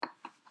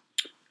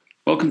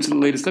Welcome to the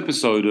latest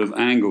episode of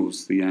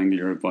Angles, the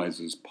Anglia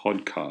Advisors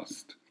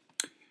podcast.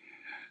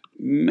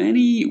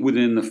 Many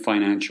within the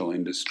financial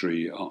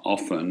industry are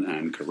often,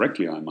 and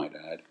correctly I might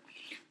add,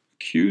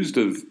 accused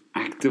of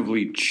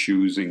actively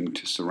choosing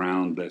to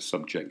surround their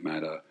subject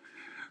matter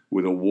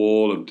with a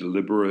wall of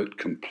deliberate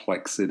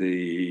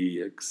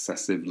complexity,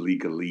 excessive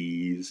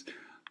legalese,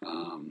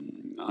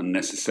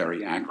 unnecessary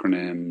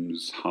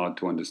acronyms, hard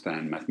to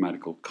understand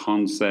mathematical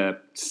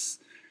concepts,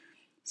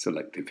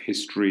 selective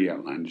history,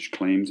 outlandish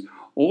claims,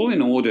 all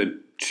in order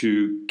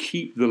to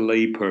keep the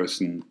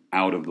layperson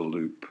out of the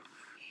loop,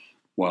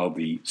 while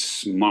the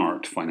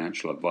smart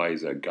financial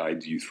advisor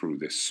guides you through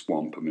this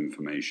swamp of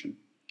information.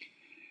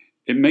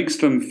 It makes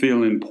them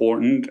feel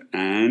important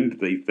and,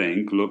 they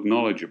think, look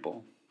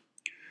knowledgeable.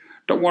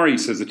 Don't worry,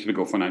 says the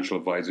typical financial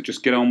advisor,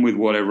 just get on with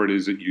whatever it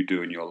is that you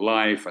do in your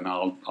life and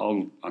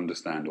I'll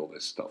understand all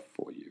this stuff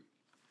for you.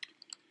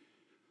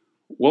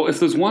 Well, if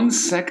there's one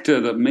sector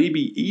that may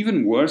be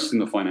even worse in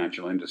the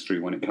financial industry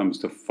when it comes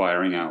to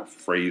firing out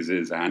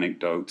phrases,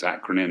 anecdotes,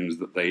 acronyms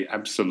that they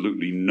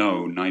absolutely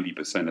know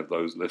 90% of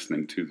those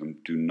listening to them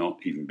do not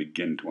even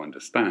begin to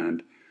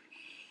understand,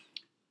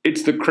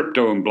 it's the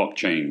crypto and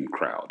blockchain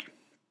crowd.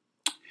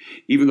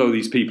 Even though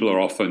these people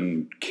are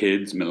often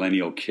kids,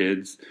 millennial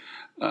kids,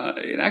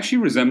 it actually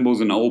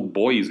resembles an old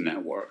boys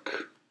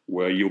network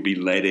where you'll be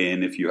let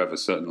in if you have a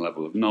certain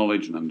level of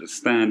knowledge and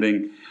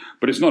understanding,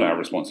 but it's not our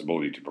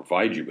responsibility to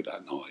provide you with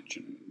that knowledge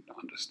and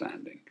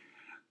understanding.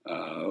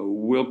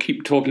 We'll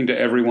keep talking to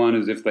everyone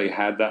as if they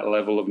had that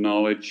level of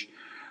knowledge,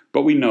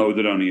 but we know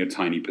that only a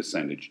tiny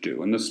percentage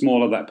do, and the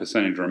smaller that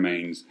percentage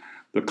remains,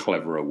 the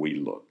cleverer we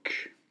look.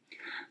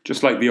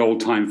 Just like the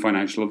old-time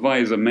financial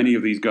advisor, many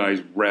of these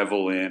guys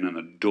revel in and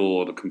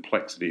adore the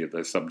complexity of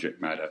their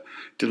subject matter,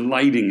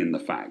 delighting in the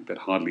fact that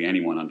hardly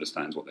anyone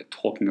understands what they're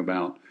talking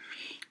about,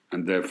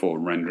 and therefore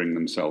rendering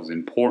themselves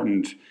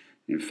important,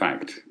 in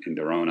fact, in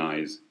their own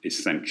eyes,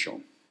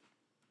 essential.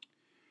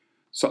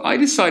 So I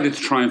decided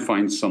to try and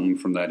find someone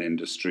from that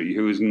industry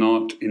who is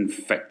not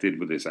infected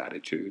with this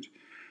attitude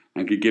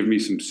and could give me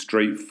some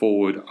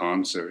straightforward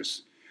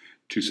answers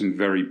to some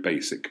very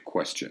basic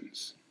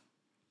questions.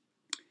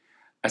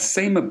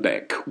 Asema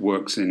Beck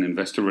works in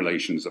investor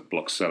relations at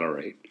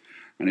Blockcelerate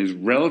and is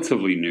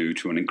relatively new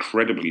to an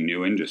incredibly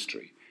new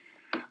industry.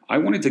 I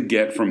wanted to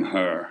get from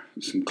her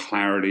some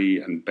clarity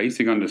and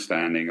basic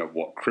understanding of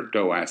what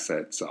crypto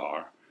assets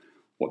are,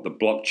 what the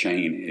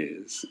blockchain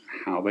is,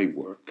 how they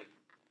work,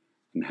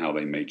 and how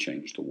they may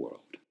change the world.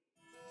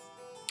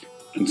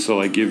 And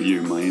so I give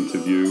you my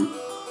interview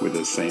with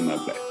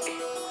Asema Beck.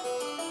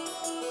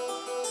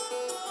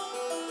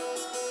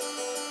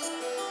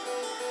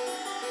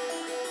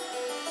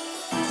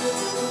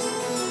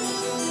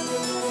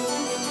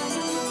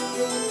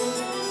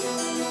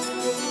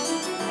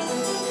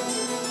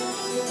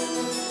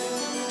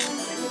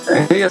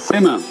 Hey,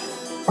 Asema.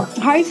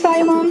 Hi,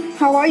 Simon.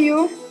 How are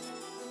you?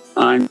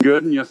 I'm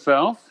good, and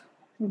yourself?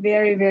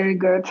 Very, very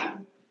good.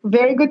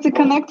 Very good to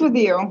connect with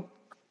you.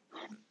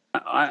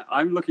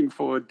 I'm looking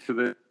forward to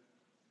this,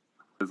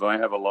 because I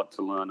have a lot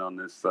to learn on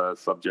this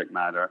subject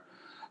matter.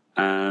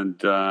 And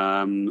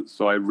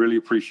so I really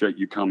appreciate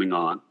you coming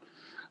on.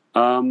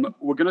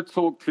 We're going to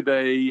talk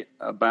today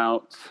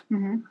about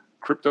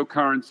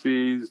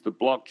cryptocurrencies, the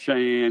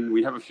blockchain.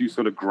 We have a few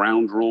sort of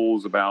ground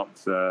rules about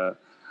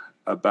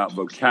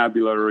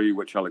vocabulary,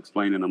 which I'll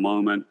explain in a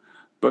moment.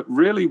 But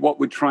really what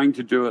we're trying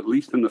to do, at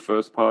least in the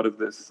first part of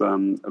this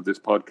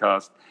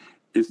podcast,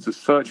 is to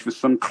search for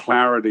some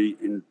clarity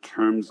in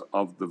terms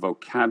of the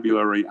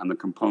vocabulary and the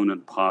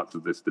component parts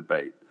of this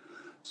debate.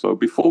 So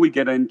before we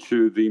get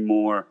into the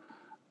more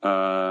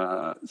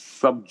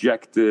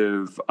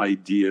subjective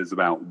ideas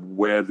about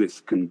where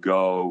this can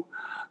go,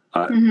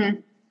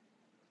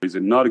 is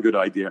it not a good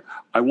idea,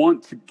 I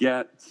want to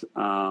get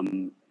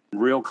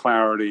real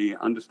clarity,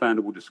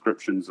 understandable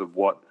descriptions of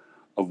what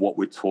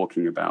we're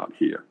talking about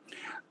here.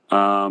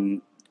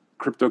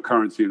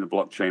 Cryptocurrency and the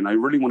blockchain, I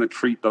really want to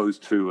treat those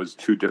two as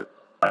two different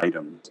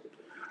items.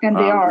 And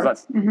they are.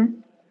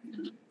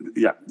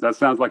 Yeah, that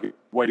sounds like a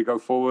way to go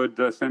forward,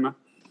 Sema?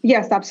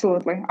 Yes,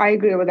 absolutely. I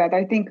agree with that.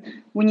 I think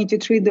we need to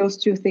treat those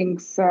two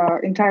things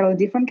entirely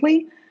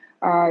differently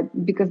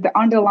because the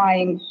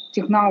underlying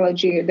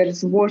technology that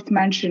is worth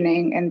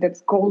mentioning and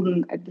that's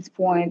golden at this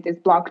point is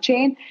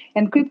blockchain,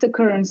 and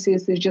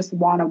cryptocurrencies is just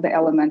one of the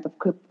elements of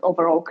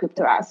overall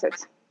crypto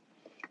assets.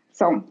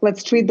 So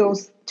let's treat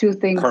those two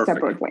things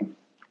separately.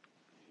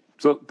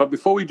 So, but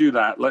before we do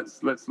that,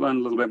 let's learn a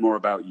little bit more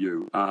about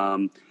you.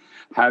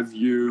 Have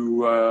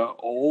you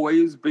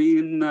always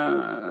been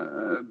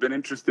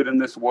interested in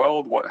this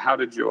world? How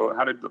did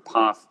the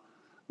path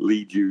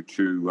lead you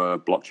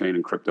to blockchain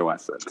and crypto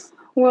assets?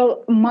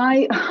 Well,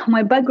 my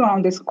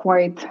background is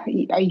quite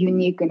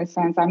unique in a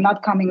sense. I'm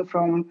not coming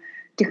from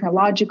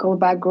technological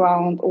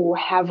background or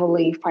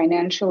heavily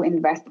financial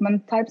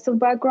investment types of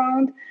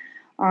background.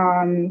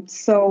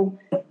 So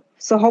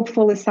So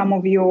hopefully some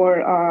of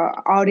your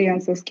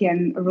audiences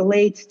can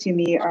relate to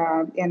me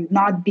and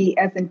not be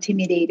as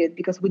intimidated,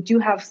 because we do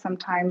have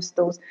sometimes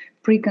those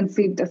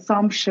preconceived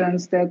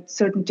assumptions that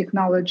certain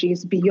technology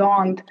is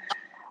beyond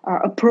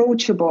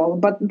approachable,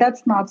 but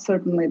that's not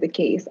certainly the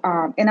case.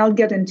 And I'll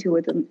get into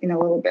it in a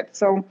little bit.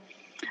 So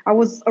I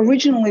was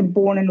originally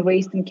born and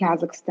raised in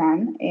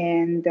Kazakhstan,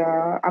 and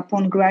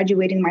upon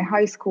graduating my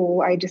high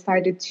school, I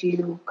decided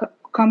to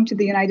come to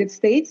the United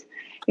States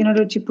in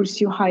order to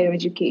pursue higher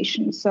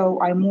education. So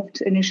I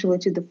moved initially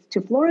to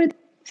Florida.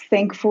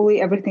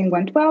 Thankfully, everything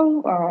went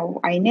well.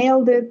 I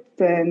nailed it,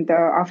 and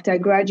after I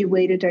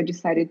graduated, I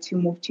decided to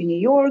move to New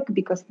York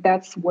because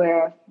that's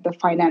where the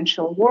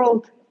financial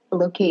world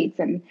locates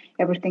and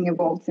everything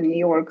evolves in New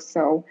York.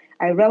 So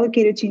I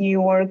relocated to New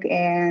York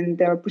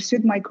and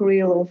pursued my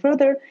career a little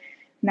further.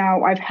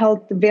 Now I've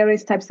held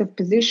various types of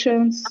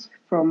positions,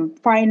 from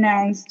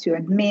finance to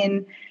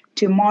admin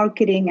to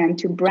marketing and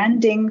to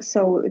branding.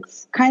 So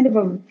it's kind of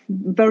a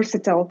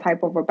versatile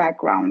type of a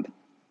background,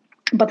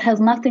 but has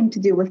nothing to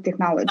do with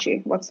technology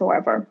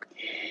whatsoever.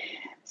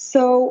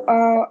 So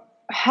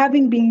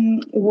having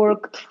been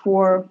worked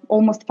for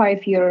almost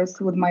 5 years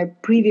with my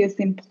previous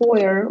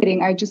employer,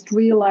 I just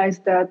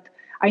realized that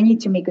I need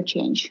to make a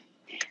change.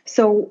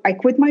 So I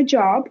quit my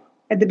job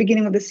at the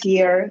beginning of this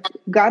year,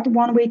 got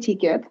one-way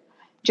ticket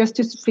just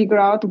to figure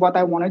out what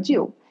I want to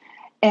do.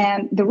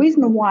 And the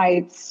reason why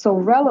it's so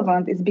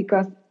relevant is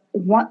because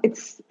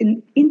it's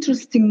an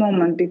interesting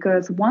moment,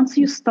 because once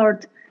you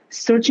start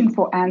searching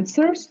for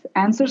answers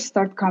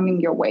start coming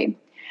your way.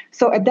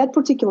 So at that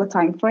particular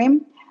time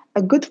frame,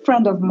 a good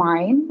friend of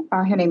mine,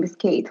 her name is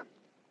Kate,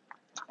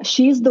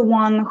 she's the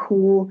one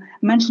who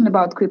mentioned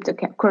about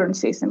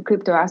cryptocurrencies and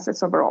crypto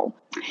assets overall.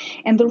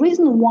 And the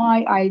reason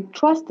why I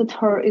trusted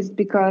her is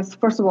because,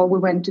 first of all, we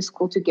went to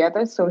school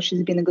together. So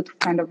she's been a good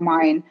friend of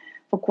mine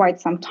for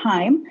quite some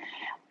time.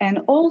 And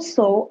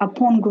also,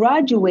 upon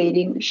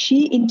graduating,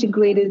 she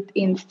integrated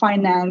in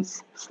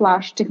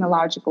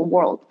finance/technological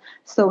world.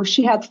 So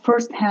she had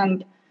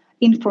firsthand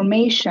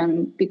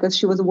information because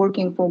she was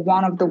working for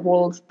one of the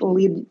world's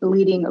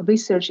leading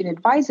research and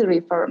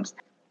advisory firms.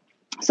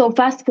 So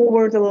fast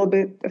forward a little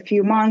bit, a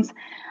few months,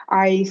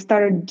 I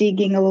started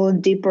digging a little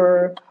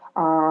deeper,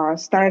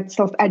 started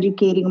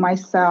self-educating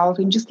myself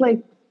and just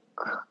like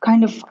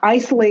kind of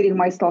isolating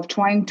myself,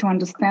 trying to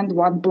understand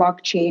what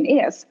blockchain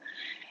is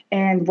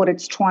and what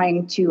it's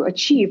trying to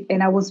achieve.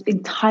 And I was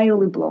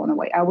entirely blown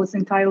away. I was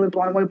entirely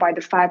blown away by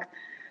the fact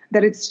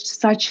that it's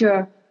such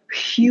a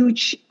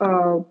huge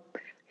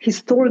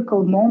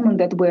historical moment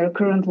that we're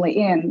currently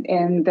in,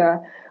 and the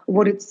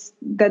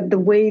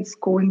way it's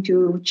going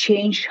to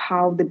change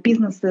how the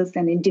businesses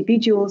and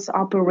individuals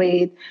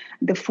operate,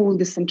 the full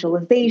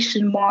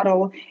decentralization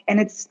model. And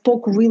it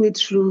spoke really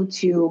true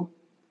to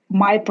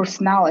my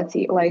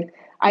personality. Like,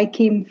 I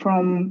came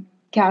from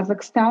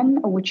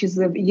Kazakhstan, which is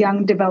a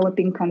young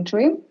developing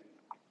country,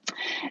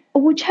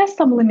 which has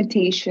some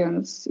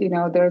limitations.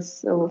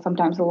 There's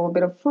sometimes a little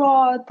bit of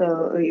fraud,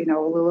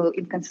 little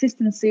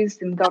inconsistencies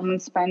in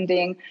government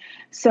spending.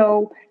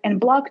 So, and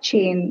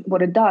blockchain,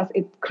 what it does,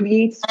 it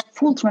creates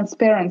full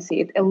transparency.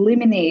 It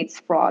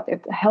eliminates fraud.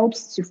 It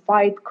helps to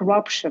fight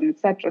corruption,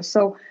 etc.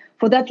 So,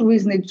 for that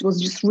reason, it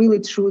was just really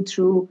true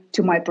to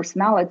my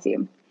personality.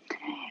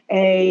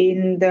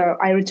 And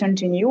I returned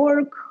to New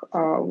York.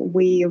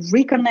 We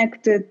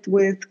reconnected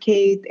with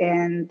Kate,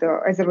 and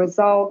as a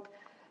result,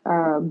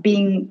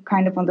 being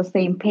kind of on the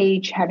same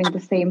page, having the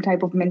same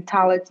type of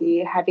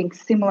mentality, having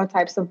similar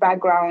types of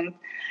background,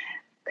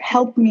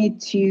 helped me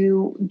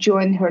to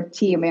join her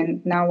team.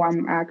 And now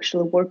I'm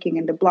actually working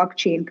in the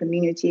blockchain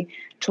community,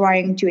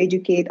 trying to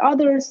educate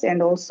others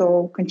and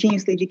also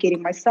continuously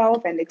educating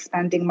myself and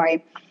expanding my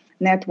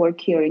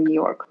network here in New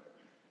York.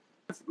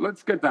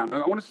 Let's get down.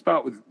 I want to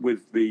start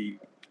with the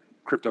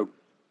crypto.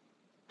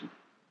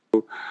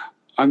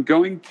 I'm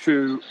going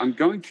to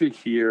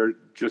hear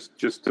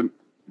just to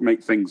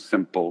make things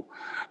simple.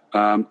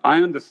 I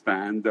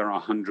understand there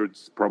are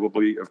hundreds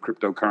probably of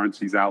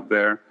cryptocurrencies out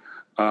there.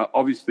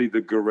 Obviously,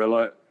 the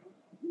gorilla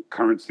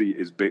currency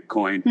is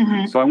Bitcoin.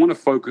 Mm-hmm. So I want to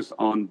focus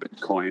on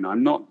Bitcoin.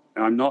 I'm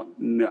not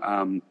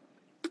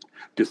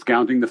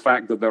discounting the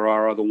fact that there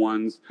are other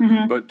ones,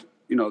 mm-hmm. but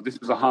this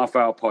is a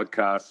half-hour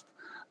podcast.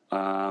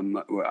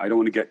 I don't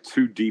want to get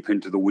too deep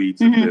into the weeds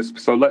mm-hmm. of this.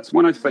 So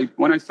when I say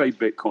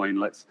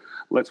Bitcoin,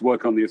 let's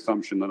work on the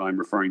assumption that I'm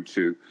referring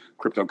to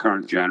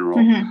cryptocurrency in general.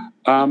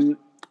 Mm-hmm.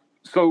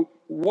 So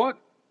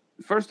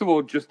first of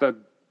all,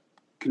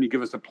 can you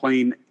give us a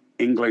plain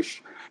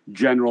English,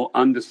 general,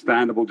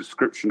 understandable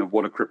description of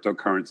what a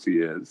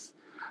cryptocurrency is?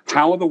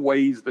 How are the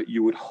ways that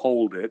you would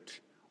hold it?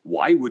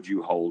 Why would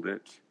you hold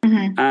it?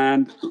 Mm-hmm.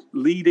 And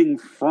leading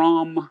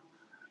from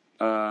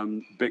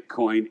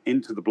Bitcoin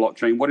into the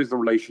blockchain, what is the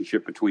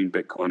relationship between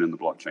Bitcoin and the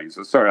blockchain?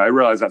 So sorry, I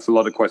realize that's a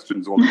lot of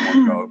questions all in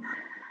one go.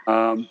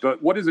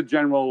 But what is a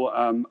general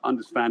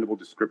understandable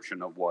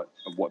description of what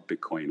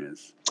Bitcoin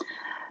is?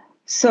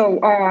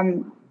 So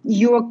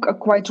You're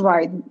quite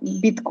right.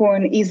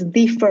 Bitcoin is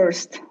the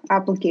first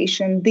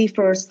application, the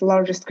first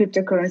largest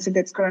cryptocurrency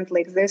that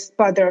currently exists,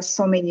 but there are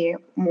so many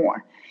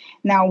more.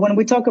 Now, when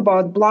we talk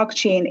about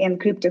blockchain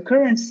and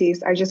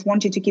cryptocurrencies, I just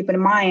want you to keep in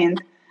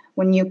mind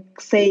when you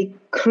say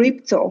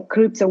crypto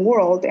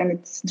world, and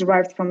it's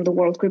derived from the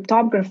word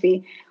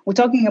cryptography, we're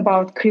talking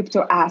about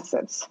crypto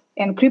assets.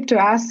 And crypto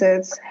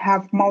assets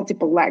have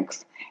multiple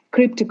legs.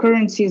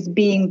 Cryptocurrencies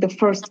being the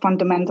first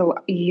fundamental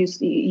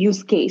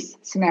use case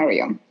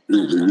scenario.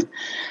 Mm-hmm.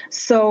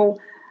 So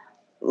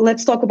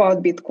let's talk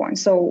about Bitcoin.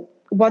 So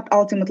what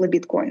ultimately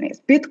Bitcoin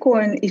is?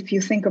 Bitcoin, if you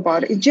think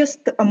about it, it's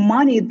just a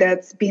money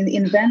that's been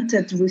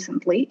invented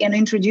recently and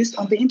introduced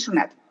on the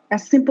internet.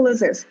 As simple as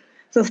this.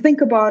 So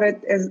think about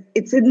it as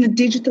it's in a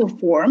digital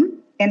form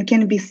and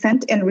can be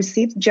sent and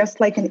received just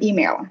like an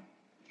email.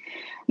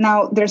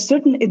 Now, there are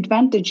certain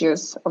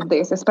advantages of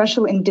this,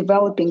 especially in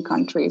developing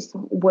countries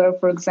where,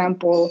 for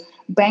example,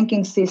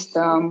 banking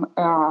system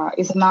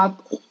is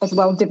not as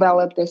well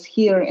developed as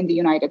here in the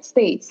United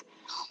States,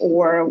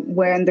 or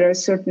when there are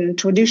certain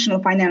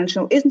traditional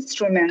financial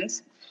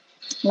instruments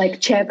like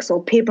checks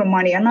or paper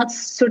money are not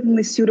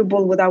certainly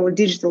suitable with our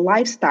digital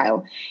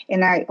lifestyle.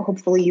 And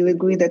hopefully you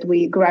agree that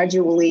we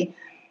gradually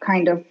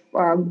kind of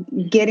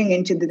getting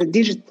into the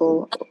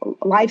digital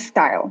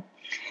lifestyle.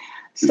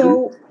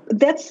 So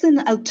that's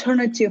an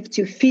alternative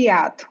to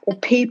fiat or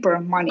paper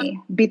money,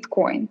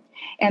 Bitcoin.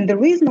 And the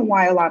reason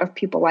why a lot of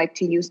people like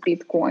to use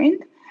Bitcoin,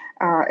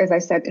 as I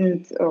said,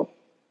 in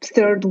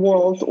third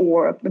world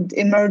or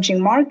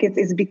emerging markets,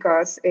 is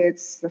because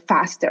it's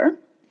faster.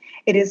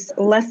 It is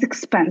less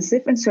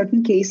expensive in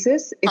certain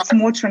cases. It's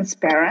more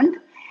transparent.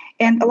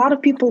 And a lot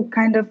of people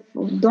kind of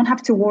don't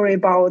have to worry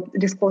about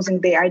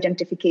disclosing their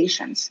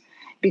identifications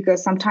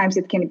because sometimes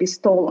it can be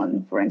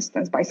stolen, for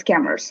instance, by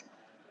scammers.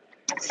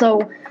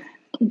 So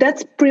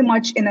that's pretty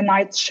much in a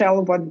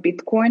nutshell what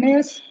Bitcoin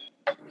is.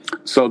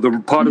 So the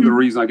part of the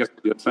reason, I guess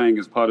what you're saying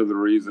is part of the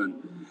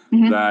reason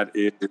that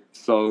it's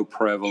so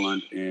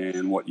prevalent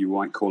in what you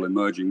might call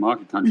emerging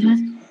market countries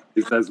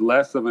is there's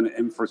less of an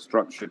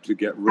infrastructure to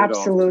get rid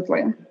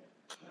Absolutely. of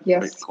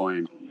Yes.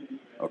 Bitcoin.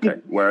 Okay.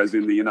 Whereas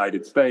in the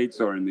United States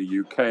or in the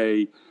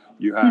UK,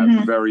 you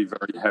have very,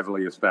 very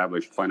heavily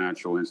established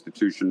financial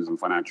institutions and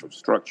financial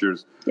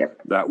structures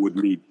that would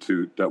need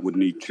to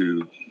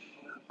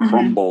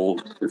crumble,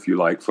 if you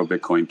like, for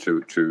Bitcoin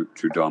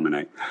to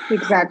dominate.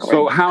 Exactly.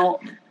 So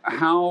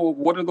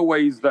what are the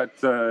ways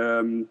that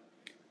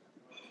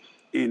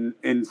in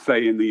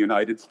the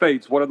United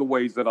States, what are the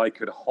ways that I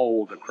could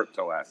hold a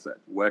crypto asset?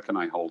 Where can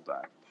I hold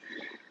that?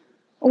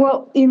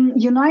 Well, in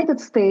United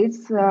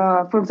States,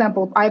 for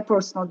example,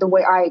 the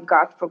way I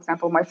got, for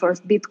example, my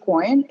first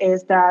Bitcoin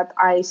is that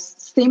I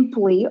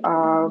simply,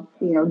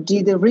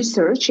 did the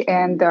research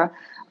and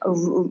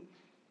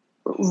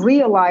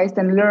realized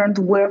and learned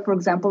where, for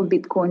example,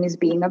 Bitcoin is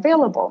being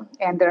available.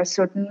 And there are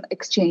certain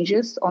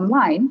exchanges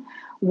online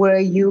where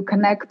you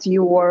connect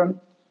your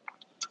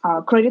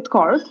credit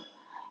card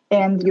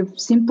and you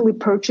simply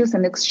purchase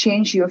and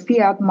exchange your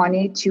fiat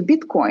money to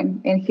Bitcoin.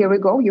 And here we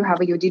go, you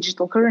have your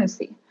digital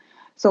currency.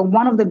 So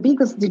one of the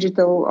biggest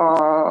digital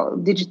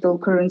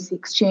currency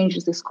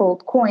exchanges is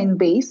called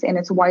Coinbase, and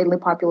it's widely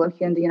popular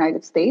here in the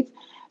United States.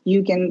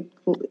 You can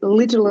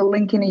literally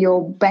link in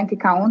your bank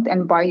account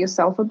and buy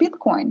yourself a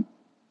Bitcoin.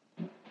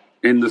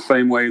 In the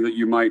same way that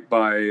you might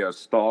buy a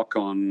stock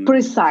on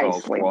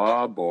Charles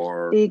Schwab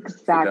or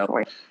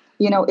exactly.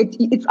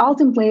 It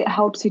ultimately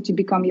helps you to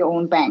become your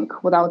own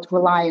bank without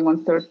relying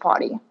on third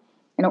party.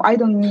 I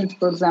don't need,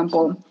 for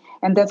example,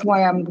 and that's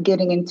why I'm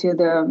getting into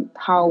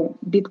how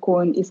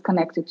Bitcoin is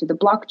connected to the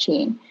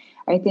blockchain.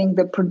 I think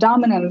the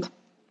predominant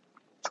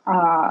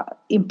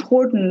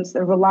importance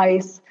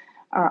relies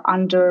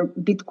under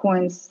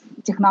Bitcoin's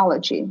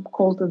technology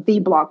called the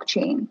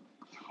blockchain.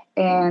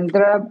 And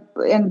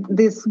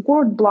this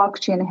word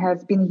blockchain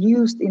has been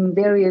used in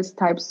various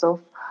types of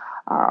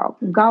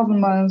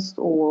governments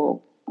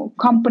or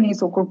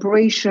companies or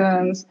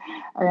corporations,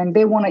 and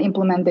they want to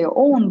implement their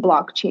own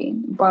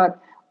blockchain. But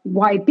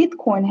why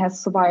Bitcoin has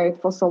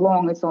survived for so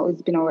long, it's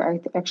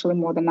been actually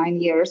more than 9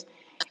 years,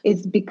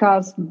 is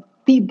because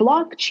the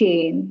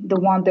blockchain, the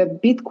one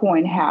that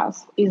Bitcoin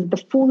has, is the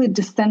fully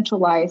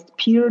decentralized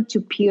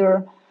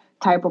peer-to-peer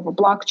type of a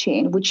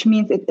blockchain, which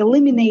means it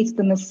eliminates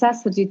the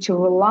necessity to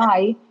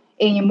rely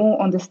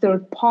anymore on the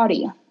third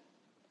party.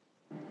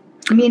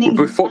 Meaning,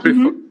 before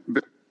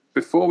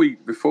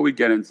we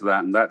get into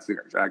that, and that's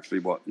actually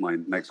what my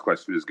next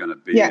question is going to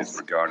be is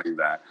regarding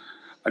that.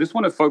 I just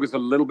want to focus a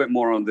little bit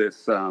more on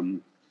this,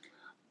 on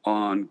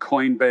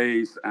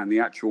Coinbase and the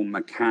actual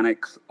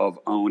mechanics of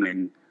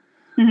owning.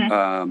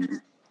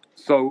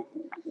 So,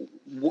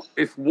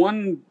 if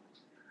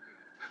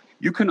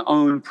you can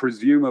own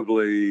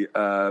presumably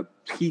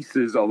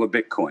pieces of a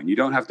Bitcoin. You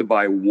don't have to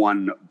buy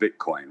one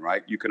Bitcoin,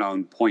 right? You can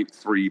own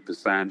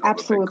 0.3% of a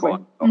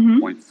Bitcoin or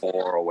 0.4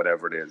 or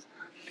whatever it is.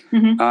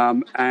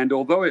 And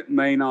although it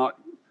may not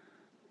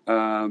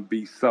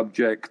be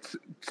subject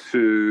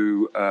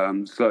to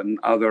certain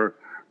other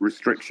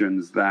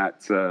restrictions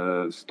that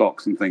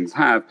stocks and things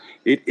have,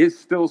 it is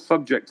still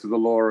subject to the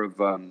law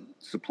of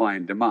supply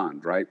and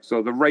demand, right?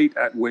 So the rate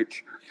at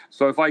which,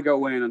 so if I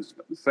go in and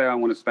say I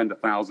want to spend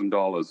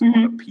 $1,000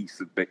 on a piece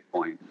of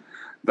Bitcoin,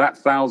 that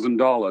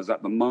 $1,000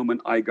 at the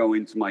moment I go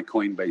into my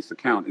Coinbase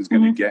account is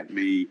going to get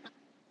me,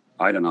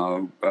 I don't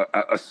know,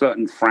 a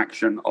certain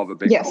fraction of a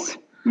Bitcoin. Yes.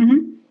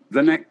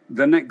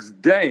 The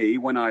next day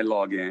when I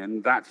log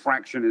in, that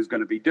fraction is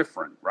going to be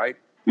different, right?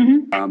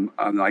 And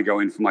I go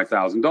in for my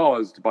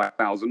 $1,000 to buy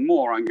 1,000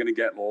 more, I'm going to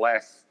get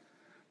less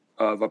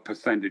of a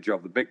percentage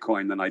of the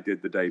Bitcoin than I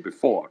did the day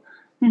before.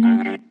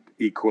 And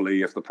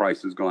equally, if the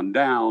price has gone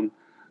down,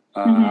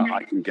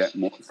 I can get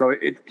more. So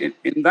it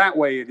in that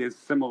way, it is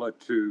similar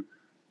to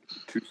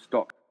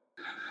stock.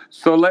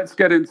 So let's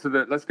get into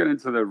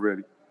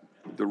the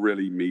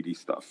really meaty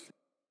stuff.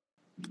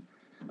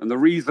 And the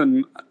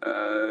reason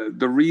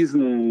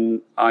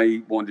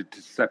I wanted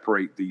to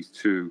separate these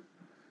two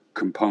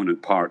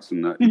component parts,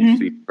 and that you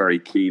seem very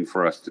keen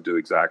for us to do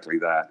exactly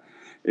that,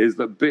 is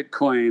that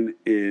Bitcoin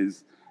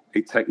is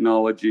a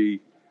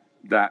technology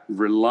that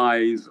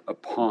relies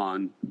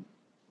upon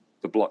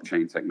the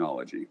blockchain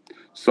technology.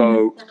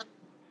 So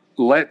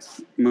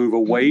let's move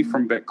away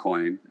from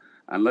Bitcoin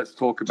and let's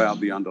talk about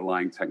the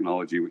underlying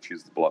technology, which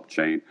is the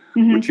blockchain,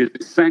 which is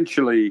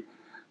essentially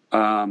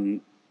far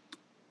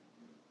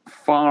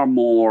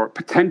more,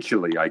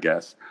 potentially, I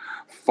guess,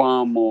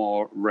 far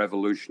more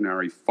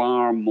revolutionary,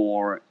 far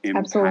more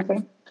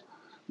impact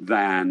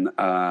than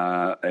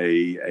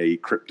a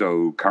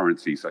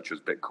cryptocurrency such as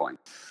Bitcoin.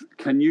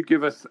 Can you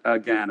give us,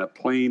 again, a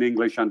plain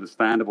English,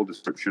 understandable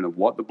description of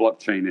what the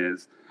blockchain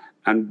is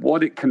and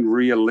what it can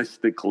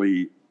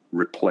realistically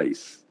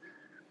replace?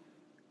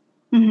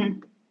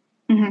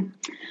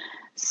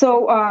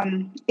 So,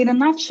 in a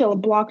nutshell,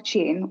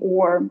 blockchain,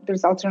 or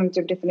there's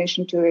alternative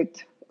definition to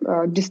it,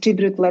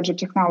 distributed ledger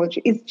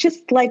technology, is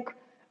just like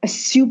a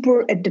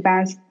super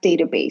advanced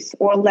database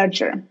or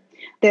ledger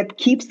that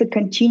keeps the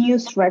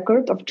continuous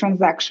record of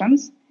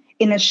transactions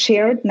in a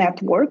shared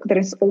network that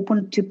is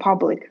open to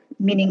public,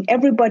 meaning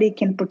everybody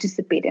can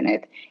participate in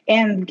it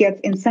and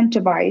get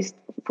incentivized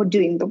for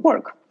doing the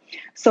work.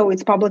 So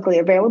it's publicly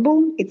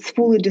available, it's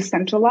fully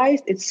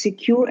decentralized, it's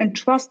secure and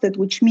trusted,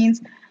 which means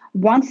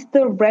once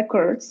the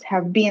records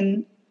have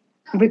been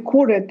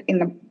recorded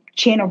in a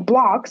chain of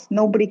blocks,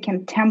 nobody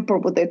can tamper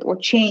with it or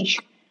change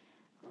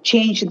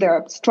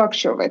the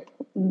structure of it.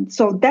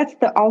 So that's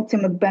the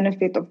ultimate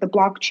benefit of the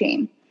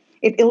blockchain.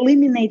 It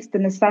eliminates the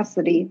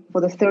necessity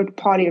for the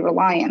third-party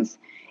reliance.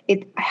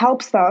 It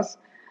helps us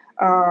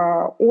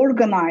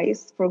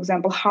organize, for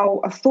example,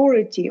 how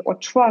authority or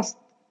trust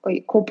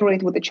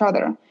cooperate with each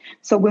other.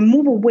 So we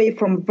move away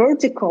from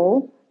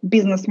vertical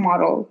business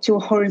model to a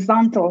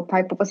horizontal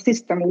type of a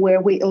system where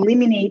we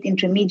eliminate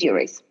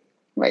intermediaries.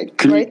 Right?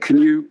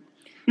 Can you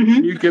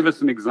give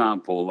us an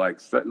example? Like,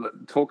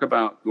 talk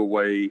about the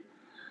way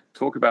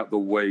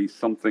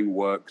something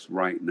works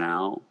right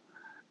now,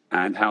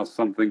 and how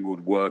something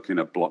would work in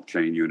a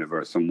blockchain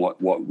universe, and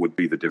what would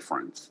be the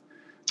difference?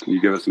 Can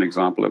you give us an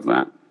example of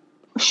that?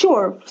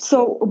 Sure.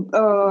 So,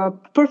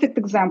 perfect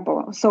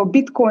example. So,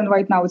 Bitcoin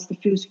right now is the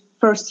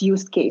first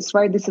use case,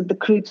 right? This is the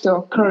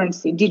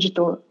cryptocurrency,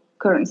 digital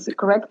currency,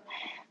 correct?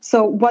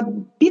 So, what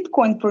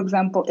Bitcoin, for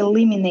example,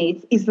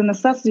 eliminates is the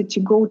necessity to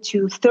go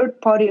to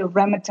third-party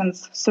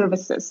remittance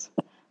services,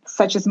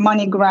 such as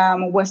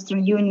MoneyGram,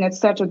 Western Union,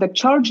 etc., that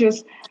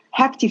charges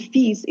hefty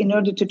fees in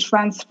order to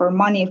transfer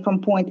money from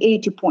point A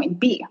to point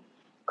B,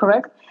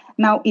 correct?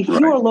 Now, if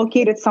you are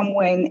located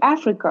somewhere in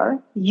Africa,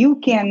 you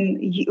can,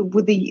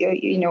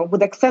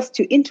 with access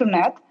to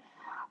internet,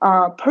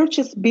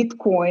 purchase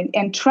Bitcoin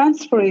and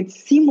transfer it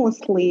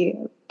seamlessly,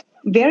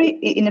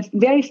 in a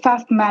very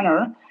fast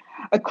manner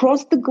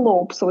across the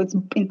globe. So it's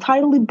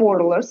entirely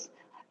borderless,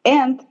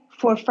 and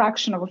for a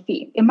fraction of a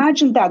fee.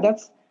 Imagine that.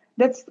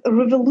 That's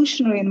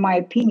revolutionary, in my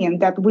opinion,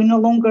 that we're no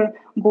longer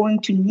going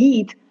to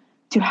need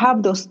to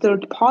have those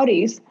third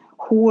parties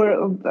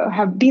who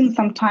have been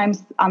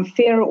sometimes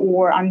unfair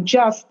or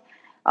unjust,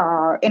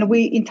 and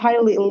we're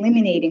entirely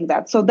eliminating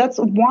that. So that's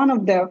one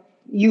of the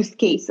use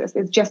cases.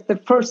 It's just the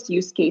first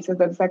use cases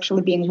that's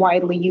actually being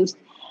widely used.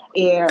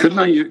 Couldn't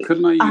I use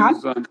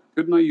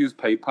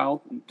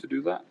PayPal to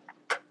do that?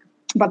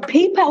 But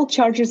PayPal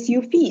charges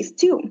you fees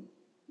too.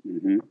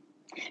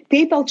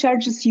 PayPal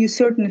charges you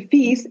certain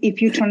fees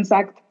if you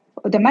transact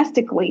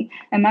domestically.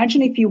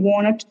 Imagine if you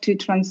wanted to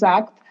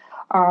transact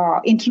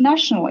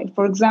internationally.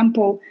 For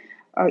example,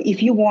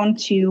 if you want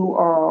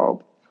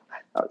to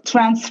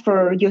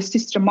transfer your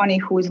sister money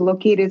who is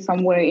located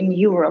somewhere in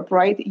Europe,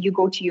 right? You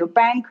go to your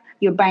bank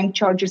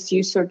charges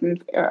you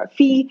certain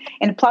fee,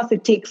 and plus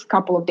it takes a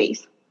couple of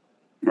days.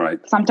 Right.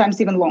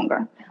 Sometimes even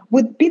longer.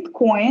 With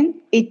Bitcoin,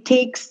 it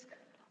takes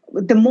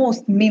the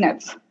most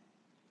minutes,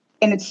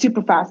 and it's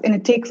super fast, and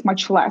it takes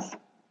much less.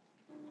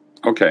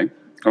 Okay.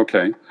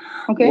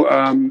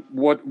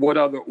 What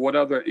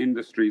other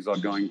industries are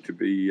going to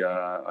be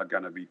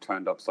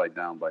turned upside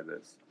down by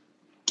this?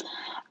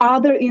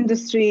 Other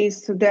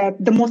industries that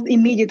the most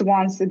immediate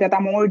ones that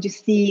I'm already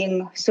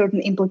seeing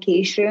certain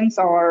implications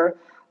are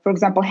for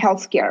example,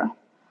 healthcare.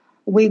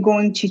 We're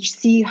going to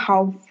see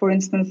how, for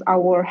instance,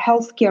 our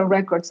healthcare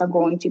records are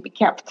going to be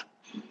kept.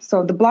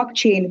 So the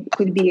blockchain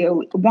could be a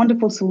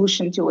wonderful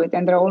solution to it,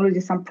 and there are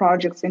already some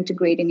projects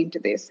integrating into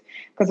this.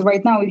 Because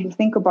right now, if you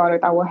think about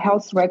it, our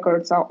health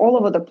records are all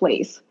over the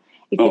place.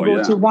 If you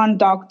go to one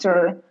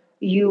doctor,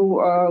 you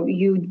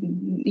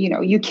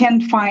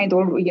can find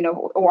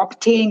or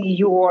obtain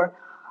your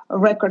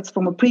records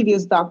from a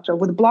previous doctor.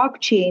 With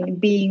blockchain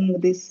being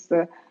this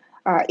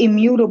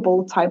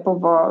immutable type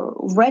of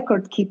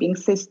record keeping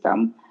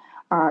system,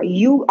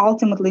 you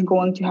ultimately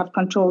going to have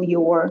control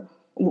your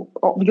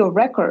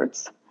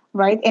records,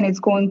 right? And it's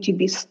going to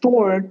be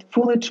stored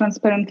fully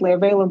transparently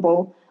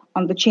available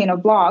on the chain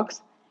of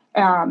blocks.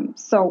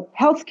 So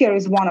healthcare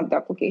is one of the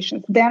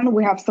applications. Then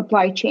we have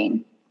supply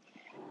chain.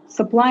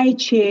 Supply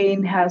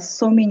chain has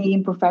so many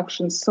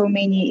imperfections, so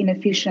many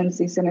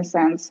inefficiencies in a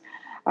sense.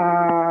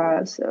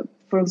 So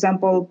for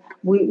example,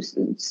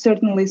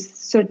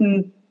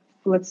 certain,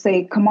 let's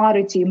say,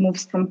 commodity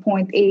moves from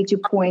point A to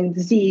point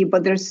Z,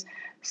 but there's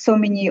so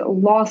many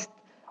lost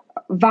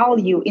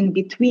value in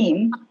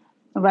between,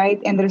 right?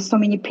 And there's so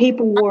many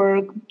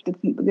paperwork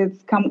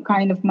that's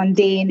kind of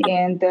mundane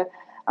and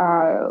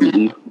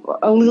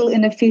a little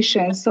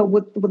inefficient. So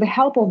with the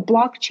help of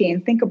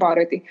blockchain, think about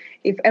it.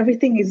 If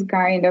everything is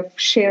kind of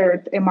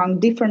shared among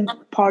different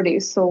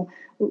parties, so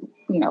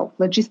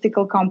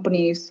logistical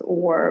companies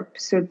or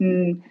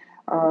certain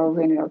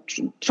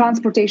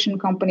transportation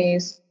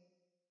companies,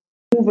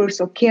 movers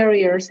or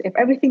carriers, if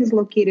everything is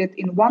located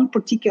in one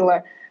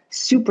particular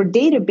super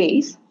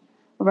database,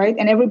 right,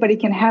 and everybody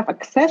can have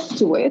access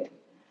to it,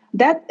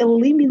 that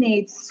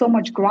eliminates so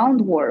much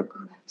groundwork,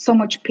 so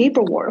much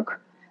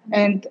paperwork,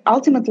 and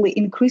ultimately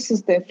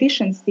increases the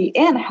efficiency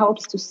and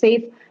helps to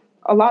save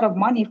a lot of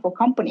money for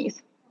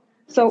companies.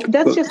 So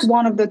that's just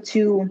one of the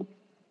two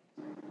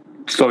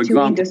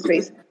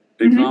industries.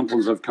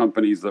 Examples of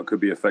companies that could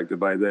be affected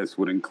by this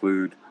would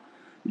include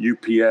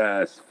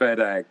UPS,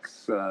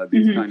 FedEx,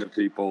 these kind of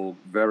people,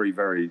 very,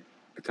 very,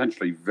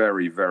 potentially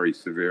very, very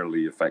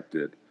severely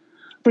affected.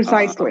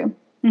 Precisely.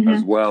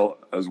 As well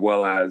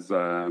as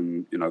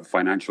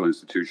financial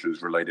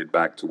institutions related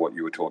back to what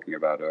you were talking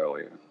about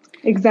earlier.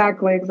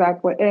 Exactly.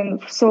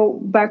 And so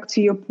back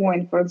to your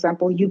point, for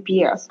example,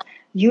 UPS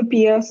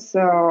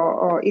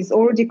is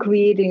already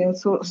creating a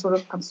sort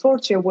of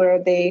consortia where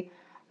they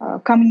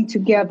coming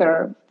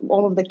together,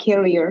 all of the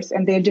carriers,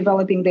 and they're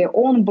developing their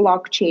own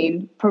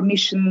blockchain,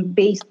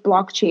 permission-based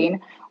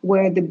blockchain,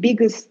 where the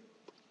biggest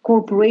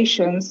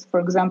corporations, for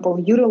example,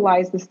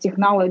 utilize this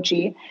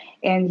technology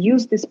and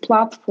use this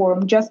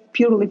platform just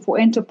purely for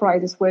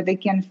enterprises where they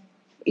can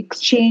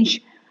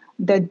exchange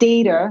the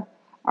data,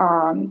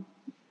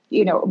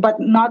 but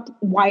not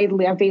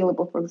widely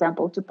available, for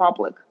example, to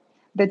public.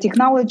 The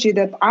technology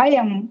that I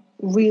am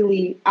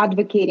really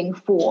advocating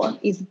for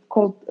is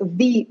called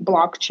the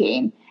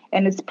blockchain,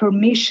 and it's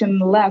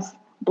permissionless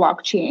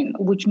blockchain,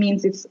 which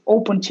means it's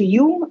open to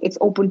you, it's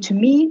open to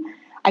me.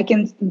 I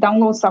can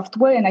download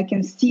software and I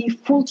can see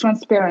full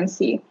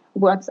transparency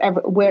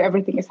where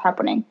everything is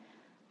happening.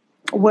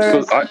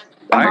 Whereas, so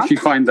I actually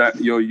find that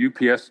your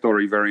UPS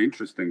story very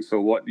interesting. So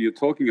what you're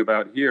talking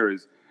about here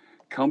is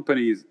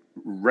companies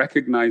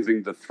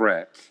recognizing the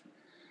threat,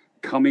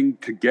 coming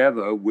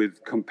together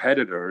with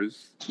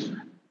competitors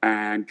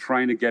and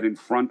trying to get in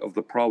front of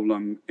the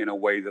problem in a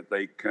way that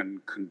they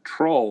can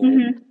control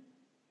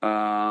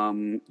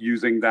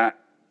using that,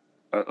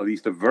 at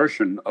least a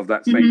version of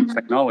that same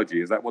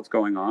technology. Is that what's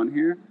going on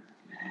here?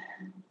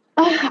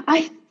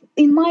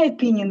 In my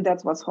opinion,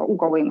 that's what's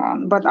going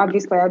on. But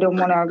obviously, I don't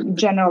want to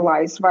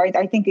generalize, right?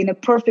 I think in a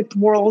perfect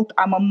world,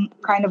 I'm a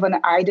kind of an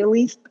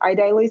idealist. I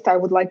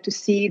would like to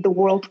see the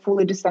world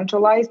fully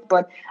decentralized,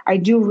 but I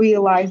do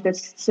realize that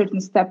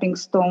certain stepping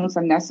stones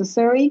are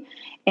necessary.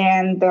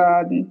 And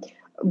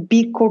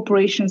big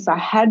corporations are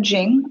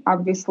hedging,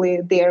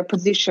 obviously, their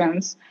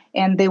positions,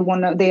 and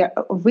they're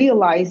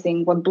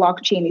realizing what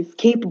blockchain is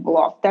capable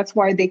of. That's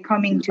why they're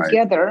coming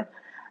together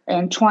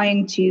and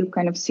trying to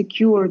kind of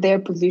secure their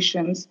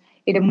positions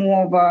in a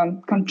more of a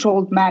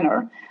controlled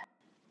manner.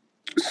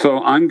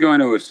 So I'm going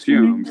to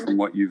assume from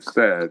what you've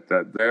said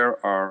that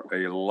there are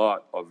a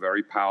lot of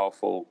very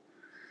powerful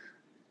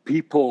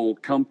people,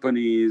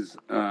 companies,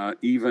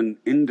 even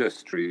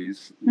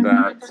industries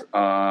that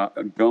are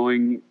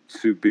going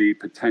to be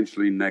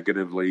potentially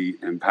negatively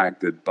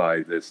impacted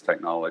by this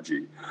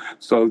technology.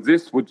 So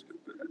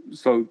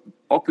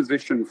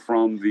opposition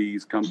from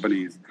these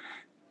companies,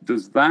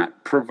 does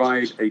that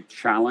provide a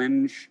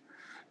challenge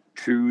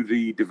to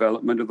the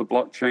development of the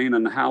blockchain,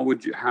 and how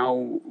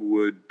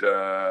would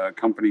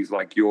companies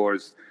like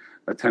yours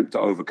attempt to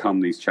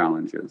overcome these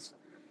challenges?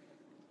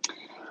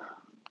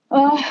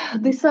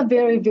 These are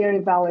very, very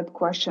valid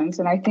questions,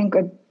 and I think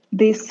at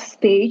this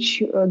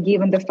stage,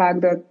 given the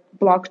fact that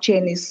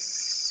blockchain is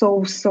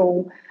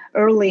so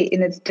early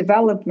in its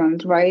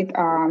development, right?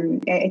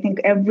 I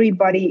think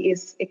everybody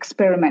is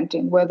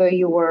experimenting, whether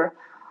you were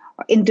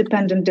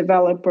independent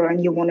developer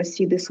and you want to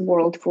see this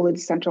world fully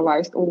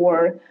decentralized,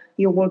 or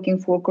you're working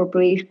for a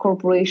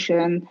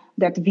corporation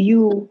that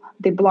view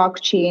the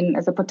blockchain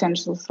as a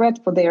potential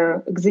threat for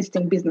their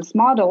existing business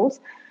models.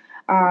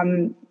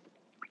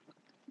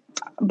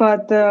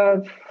 But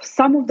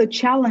some of the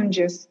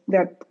challenges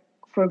that,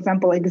 for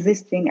example,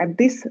 existing at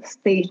this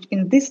stage,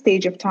 in this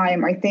stage of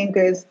time, I think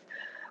is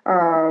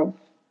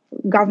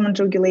government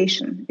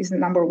regulation is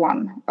number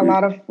one. A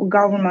lot of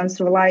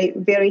governments rely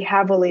very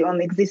heavily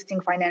on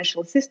existing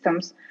financial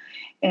systems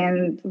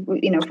and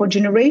for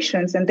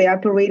generations, and they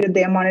operated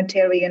their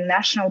monetary and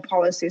national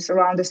policies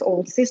around this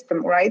old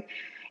system, right?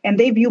 And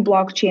they view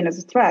blockchain as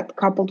a threat,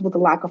 coupled with a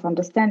lack of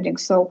understanding.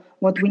 So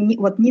what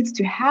needs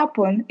to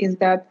happen is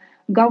that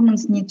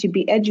governments need to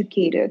be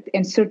educated,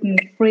 and certain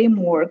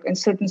framework and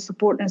certain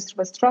support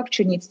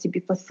infrastructure needs to be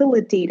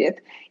facilitated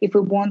if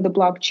we want the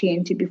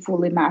blockchain to be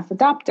fully mass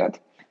adopted.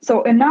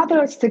 So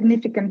another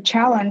significant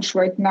challenge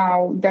right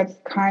now that's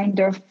kind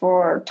of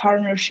for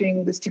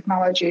tarnishing this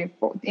technology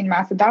in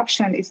mass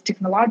adoption is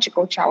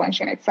technological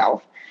challenge in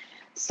itself.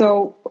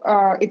 So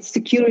it's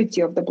security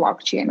of the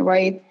blockchain,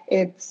 right?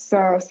 It's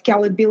a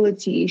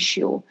scalability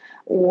issue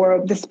or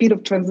the speed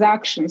of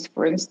transactions,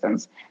 for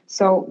instance.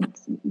 So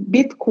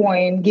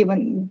Bitcoin,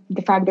 given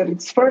the fact that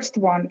it's first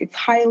one, it's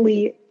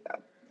highly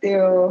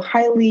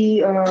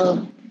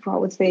I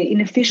would say,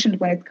 inefficient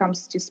when it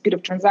comes to speed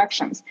of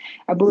transactions.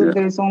 I believe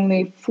there's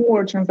only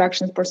 4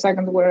 transactions per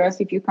second, whereas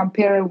if you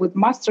compare it with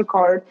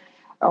MasterCard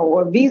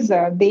or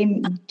Visa, they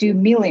do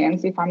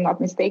millions, if I'm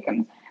not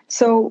mistaken.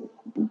 So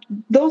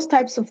those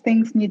types of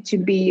things need to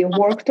be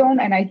worked on,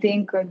 and I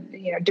think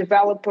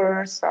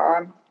developers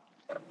are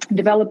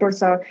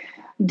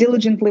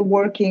diligently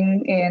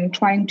working and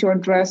trying to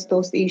address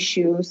those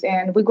issues,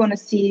 and we're going to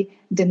see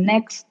the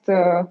next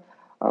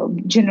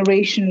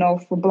generation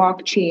of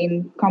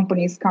blockchain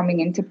companies coming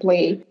into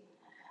play.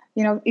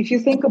 If you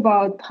think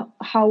about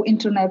how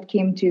internet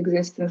came to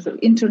existence,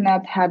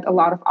 internet had a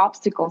lot of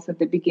obstacles at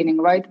the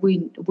beginning, right? We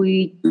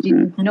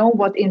didn't know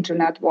what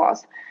internet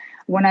was.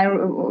 When I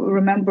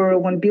remember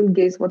when Bill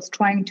Gates was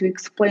trying to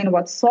explain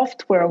what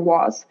software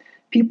was,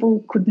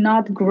 people could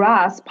not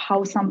grasp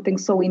how something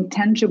so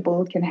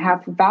intangible can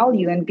have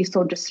value and be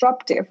so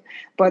disruptive.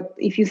 But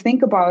if you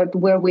think about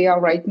where we are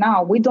right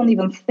now, we don't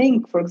even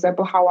think, for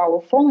example, how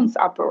our phones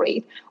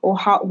operate or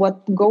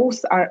what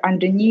goes are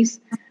underneath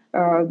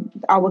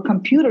our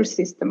computer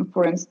system,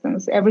 for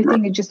instance.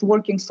 Everything is just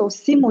working so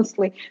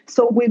seamlessly.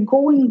 So we're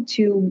going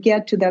to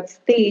get to that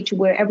stage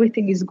where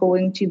everything is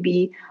going to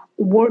be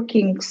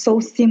working so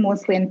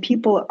seamlessly and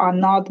people are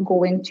not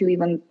going to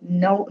even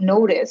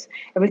notice.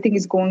 Everything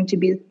is going to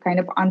be kind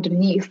of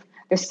underneath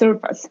the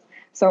surface.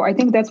 So I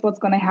think that's what's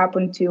going to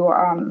happen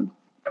to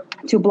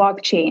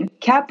blockchain.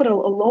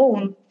 Capital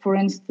alone, for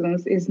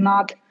instance, is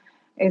not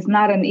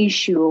an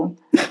issue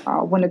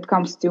when it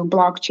comes to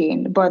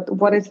blockchain. But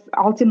what is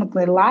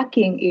ultimately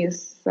lacking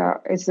is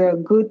a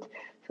good,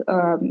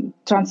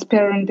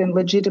 transparent and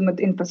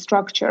legitimate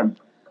infrastructure.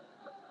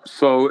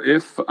 So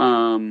if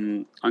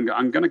I'm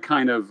going to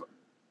kind of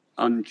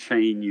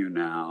unchain you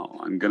now,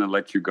 I'm going to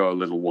let you go a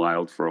little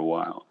wild for a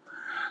while.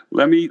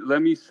 Let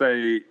me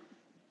say,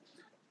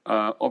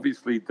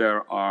 obviously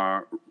there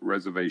are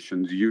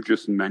reservations. You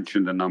just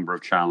mentioned a number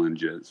of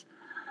challenges,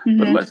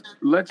 but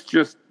let's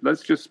just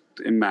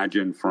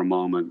imagine for a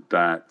moment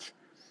that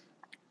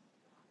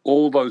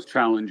all those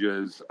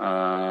challenges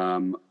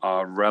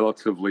are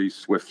relatively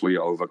swiftly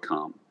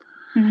overcome.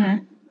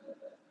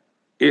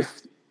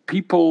 If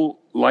people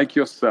like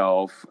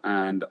yourself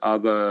and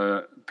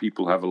other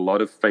people have a lot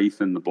of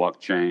faith in the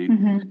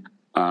blockchain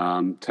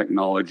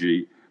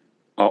technology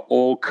are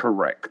all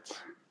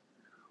correct.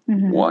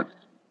 What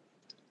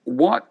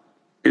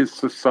is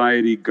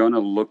society going to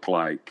look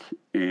like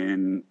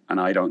in, and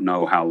I don't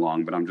know how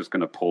long, but I'm just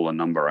going to pull a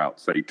number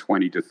out, say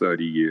 20 to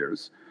 30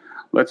 years.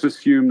 Let's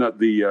assume that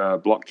the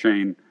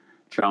blockchain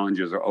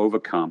challenges are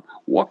overcome.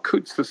 What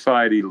could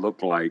society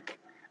look like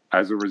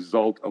as a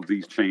result of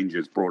these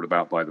changes brought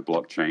about by the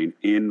blockchain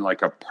in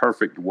like a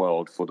perfect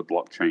world for the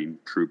blockchain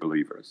true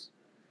believers?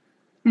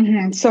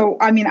 So,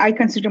 I mean, I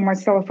consider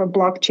myself a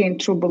blockchain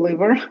true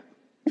believer,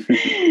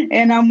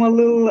 and I'm a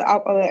little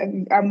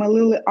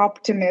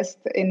optimist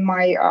in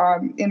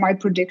my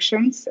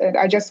predictions. And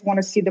I just want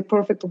to see the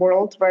perfect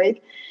world,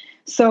 right?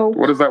 So,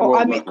 what does that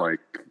world look like?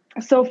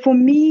 So, for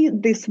me,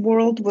 this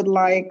world would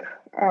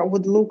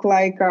look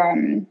like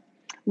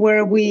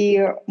where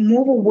we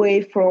move away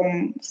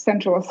from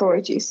central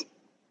authorities.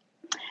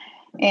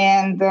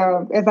 And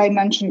as I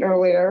mentioned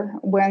earlier,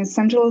 when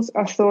central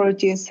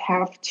authorities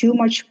have too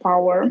much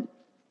power,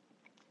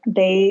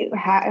 they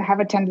have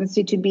a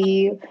tendency to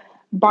be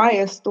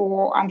biased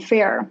or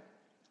unfair,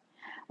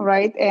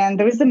 right? And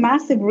there is a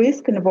massive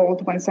risk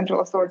involved when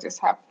central authorities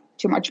have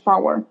too much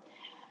power.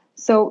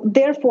 So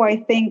therefore, I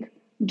think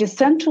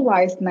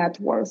decentralized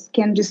networks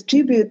can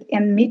distribute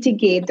and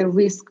mitigate the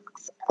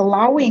risks,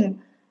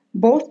 allowing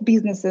both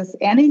businesses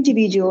and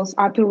individuals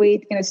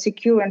operate in a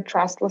secure and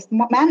trustless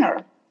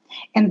manner.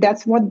 And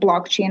that's what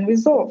blockchain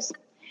resolves.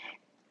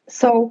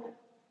 So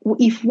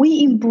if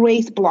we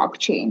embrace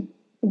blockchain,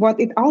 what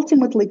it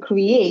ultimately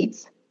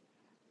creates,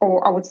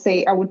 or I would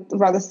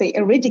rather say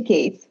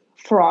eradicates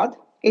fraud,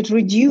 it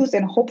reduces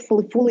and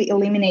hopefully fully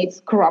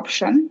eliminates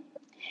corruption.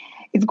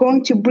 It's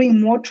going to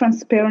bring more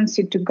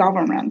transparency to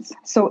governments.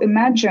 So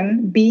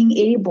imagine being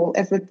able,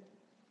 as a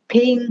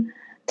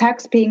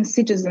tax-paying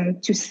citizen,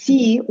 to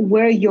see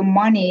where your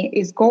money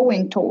is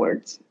going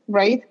towards,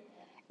 right?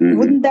 Mm-hmm.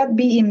 Wouldn't that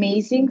be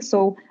amazing?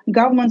 So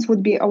governments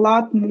would be a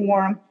lot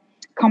more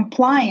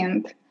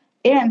compliant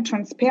and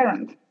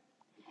transparent.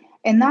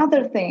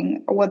 Another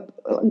thing, what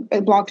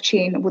a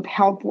blockchain would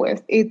help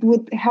with, it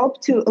would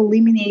help to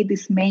eliminate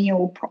these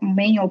manual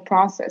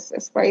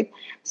processes, right?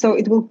 So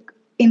it will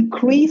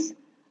increase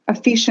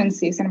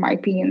efficiencies, in my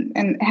opinion,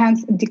 and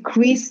hence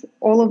decrease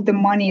all of the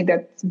money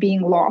that's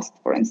being lost,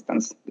 for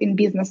instance, in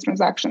business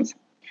transactions.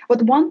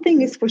 But one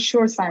thing is for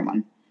sure,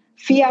 Simon,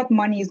 fiat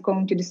money is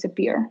going to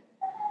disappear.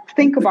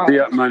 Think about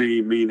fiat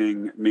money,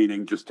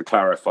 meaning just to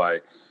clarify,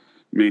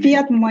 meaning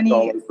fiat money,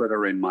 dollars that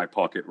are in my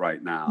pocket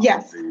right now.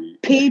 Yes,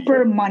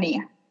 paper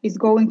money is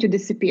going to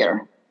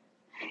disappear.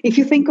 If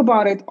you think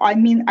about it,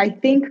 I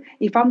think,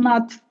 if I'm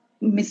not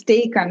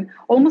mistaken,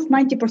 almost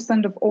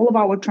 90% of all of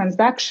our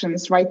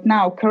transactions right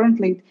now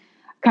currently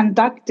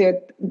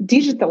conducted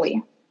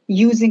digitally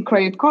using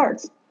credit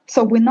cards.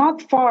 So we're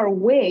not far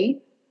away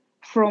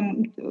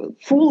from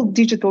full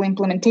digital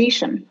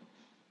implementation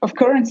of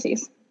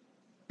currencies.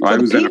 So I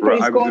was in a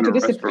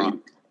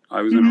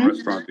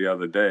restaurant the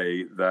other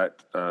day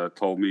that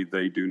told me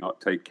they do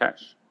not take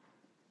cash.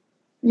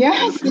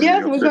 Yes,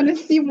 we're going to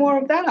see more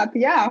of that.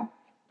 Yeah.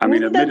 I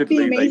mean,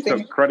 admittedly, they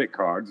took credit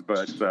cards,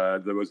 but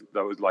that was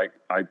like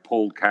I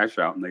pulled cash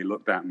out and they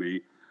looked at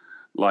me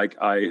like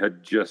I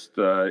had just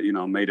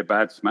made a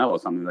bad smell or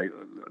something.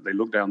 They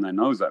looked down their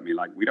nose at me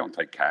like, we don't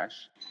take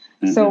cash.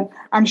 Mm-hmm. So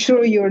I'm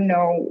sure you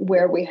know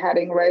where we're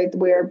heading, right?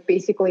 We're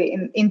basically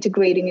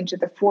integrating into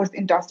the fourth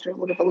industrial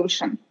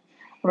revolution,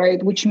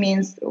 right? Which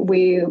means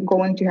we're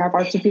going to have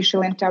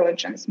artificial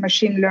intelligence,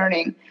 machine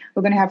learning.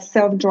 We're going to have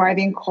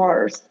self-driving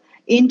cars,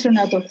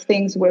 Internet of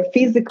Things, where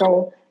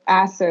physical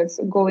assets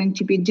are going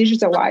to be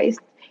digitalized,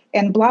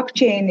 and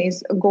blockchain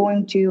is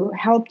going to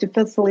help to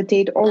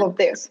facilitate all of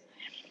this.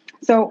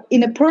 So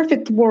in a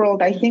perfect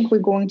world, I think we're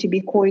going to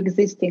be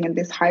coexisting in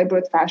this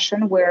hybrid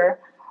fashion where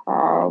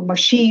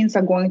machines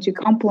are going to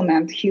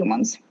complement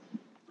humans,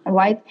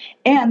 right?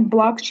 And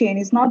blockchain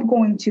is not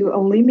going to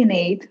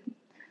eliminate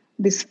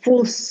this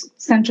full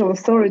central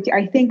authority.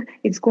 I think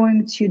it's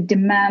going to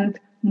demand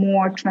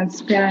more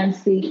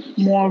transparency,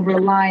 more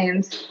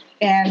reliance,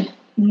 and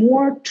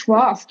more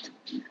trust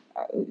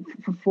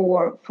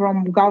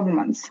from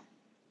governments.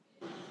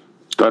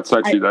 That's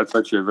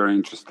actually a very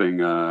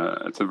interesting.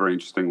 It's a very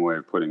interesting way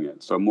of putting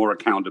it. So more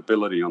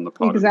accountability on the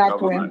part of the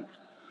government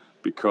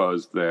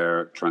because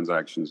their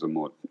transactions are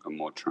more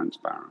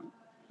transparent.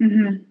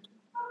 Mm-hmm.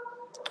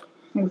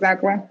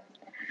 Exactly.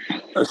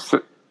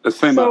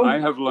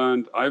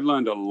 Asema, I've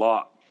learned a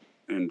lot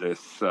in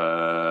this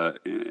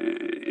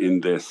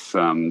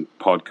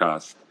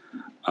podcast,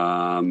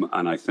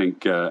 and I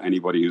think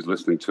anybody who's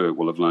listening to it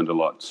will have learned a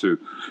lot too.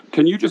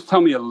 Can you just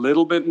tell me a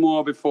little bit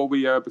more before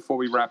we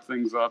wrap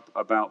things up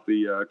about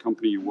the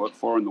company you work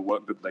for and the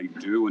work that they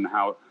do and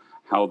how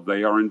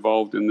they are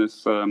involved in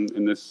this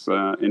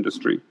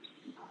industry?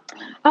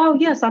 Oh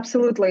yes,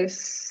 absolutely.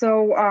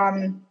 So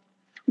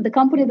the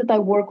company that I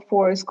work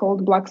for is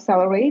called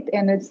Blackcelerate,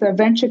 and it's a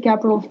venture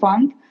capital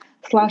fund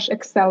 /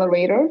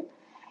 accelerator.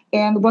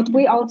 And what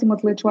we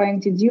ultimately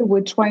trying to do,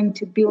 we're trying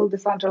to build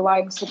this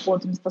underlying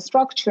support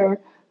infrastructure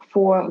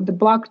for the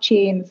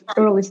blockchain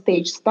early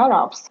stage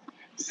startups.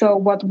 So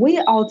what we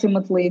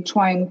ultimately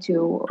trying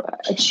to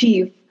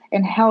achieve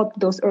and help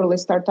those early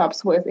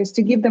startups with is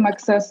to give them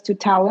access to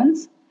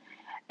talents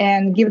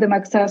and give them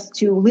access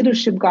to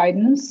leadership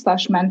guidance /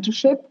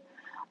 mentorship.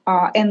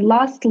 And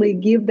lastly,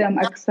 give them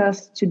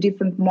access to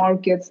different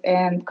markets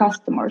and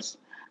customers.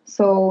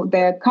 So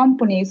the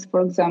companies,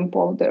 for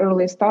example, the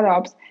early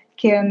startups,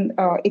 can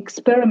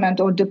experiment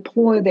or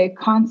deploy their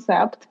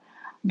concept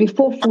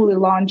before fully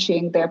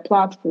launching their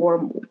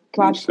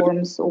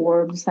platforms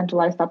or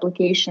decentralized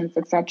applications,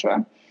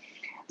 etc.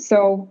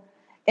 So,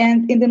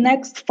 and in the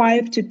next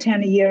 5 to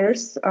 10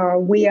 years,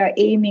 we are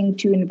aiming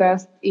to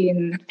invest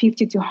in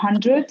 50 to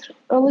 100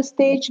 early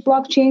stage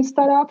blockchain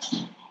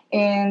startups.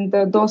 And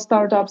those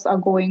startups are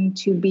going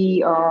to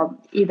be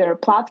either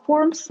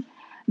platforms,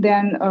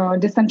 then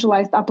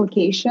decentralized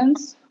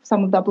applications,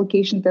 some of the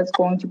applications that's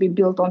going to be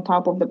built on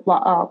top of the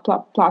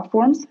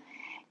platforms.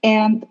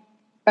 And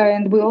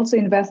we're also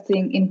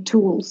investing in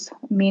tools,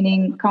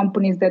 meaning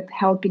companies that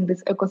helping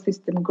this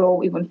ecosystem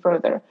grow even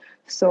further.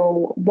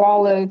 So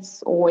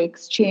wallets or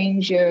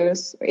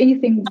exchanges,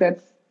 anything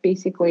that's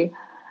basically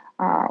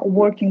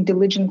working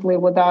diligently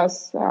with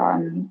us,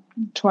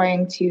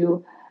 trying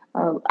to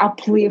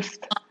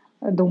uplift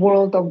the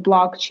world of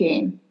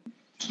blockchain.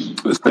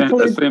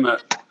 Asema,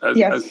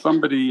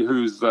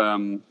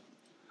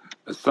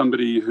 as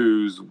somebody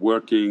who's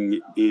working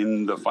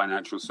in the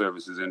financial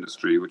services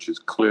industry, which is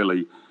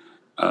clearly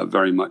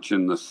very much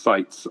in the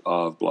sights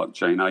of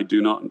blockchain. I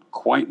do not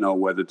quite know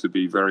whether to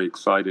be very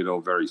excited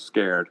or very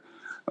scared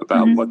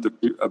about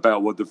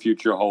what the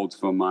future holds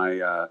for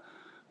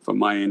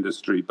my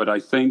industry. But I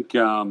think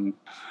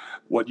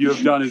what you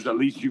have done is at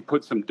least you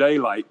put some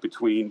daylight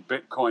between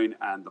Bitcoin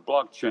and the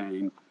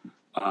blockchain,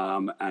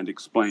 and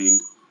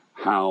explained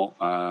how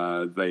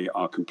they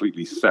are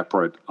completely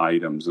separate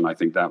items. And I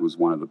think that was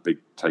one of the big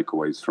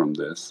takeaways from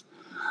this.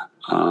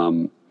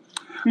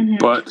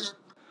 But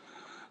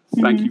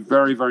thank you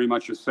very, very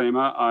much,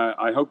 Usama.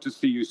 I hope to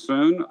see you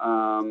soon.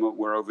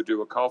 We're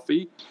overdue a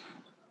coffee.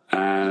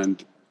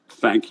 And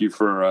thank you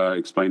for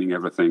explaining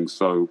everything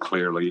so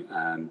clearly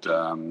and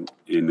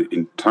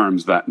in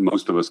terms that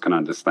most of us can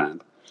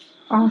understand.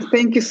 Oh,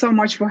 thank you so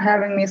much for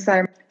having me,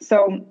 Simon.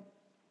 So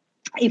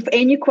if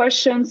any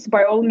questions,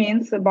 by all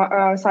means,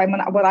 about, Simon,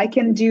 what I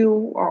can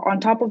do on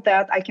top of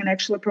that, I can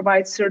actually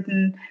provide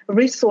certain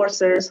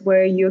resources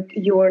where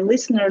your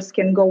listeners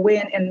can go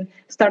in and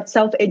start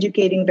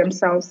self-educating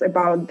themselves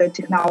about the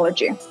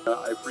technology.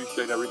 I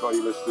appreciate everybody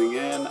listening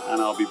in,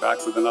 and I'll be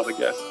back with another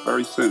guest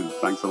very soon.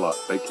 Thanks a lot.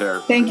 Take care.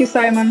 Thank you,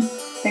 Simon.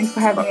 Thanks for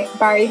having me.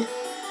 Bye.